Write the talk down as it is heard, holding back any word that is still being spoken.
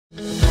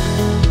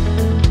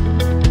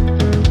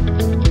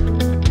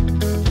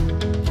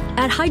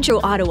Hydro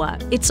Ottawa,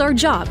 it's our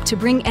job to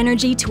bring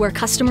energy to our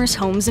customers'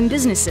 homes and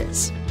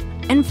businesses,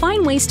 and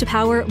find ways to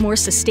power more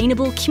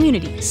sustainable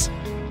communities.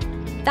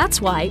 That's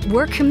why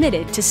we're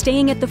committed to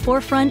staying at the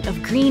forefront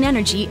of green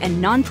energy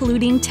and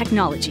non-polluting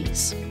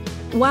technologies.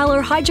 While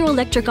our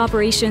hydroelectric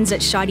operations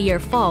at Chaudiere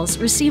Falls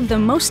receive the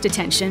most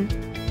attention,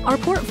 our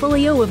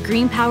portfolio of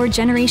green power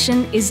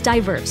generation is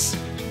diverse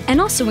and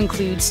also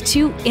includes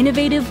 2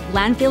 innovative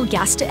landfill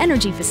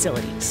gas-to-energy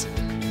facilities.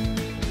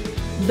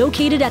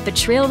 Located at the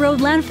Trail Road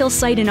Landfill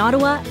site in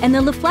Ottawa and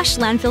the La Flèche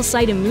Landfill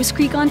site in Moose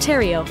Creek,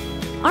 Ontario,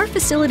 our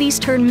facilities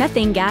turn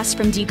methane gas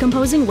from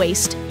decomposing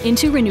waste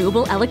into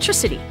renewable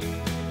electricity.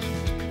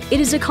 It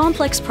is a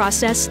complex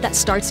process that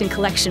starts in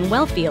collection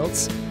well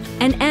fields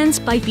and ends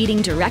by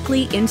feeding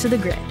directly into the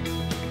grid.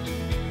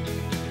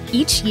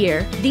 Each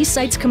year, these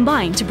sites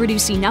combine to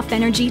produce enough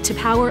energy to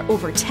power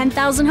over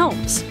 10,000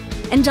 homes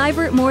and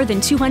divert more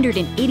than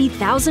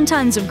 280,000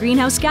 tons of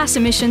greenhouse gas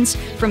emissions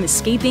from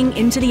escaping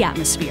into the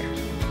atmosphere.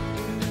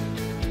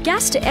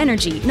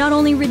 Gas-to-energy not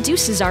only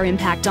reduces our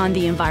impact on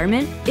the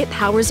environment, it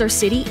powers our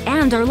city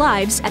and our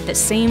lives at the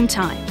same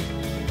time.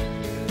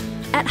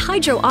 At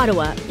Hydro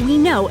Ottawa, we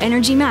know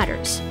energy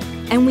matters,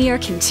 and we are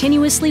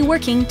continuously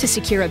working to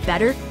secure a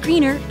better,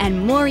 greener,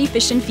 and more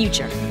efficient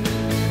future.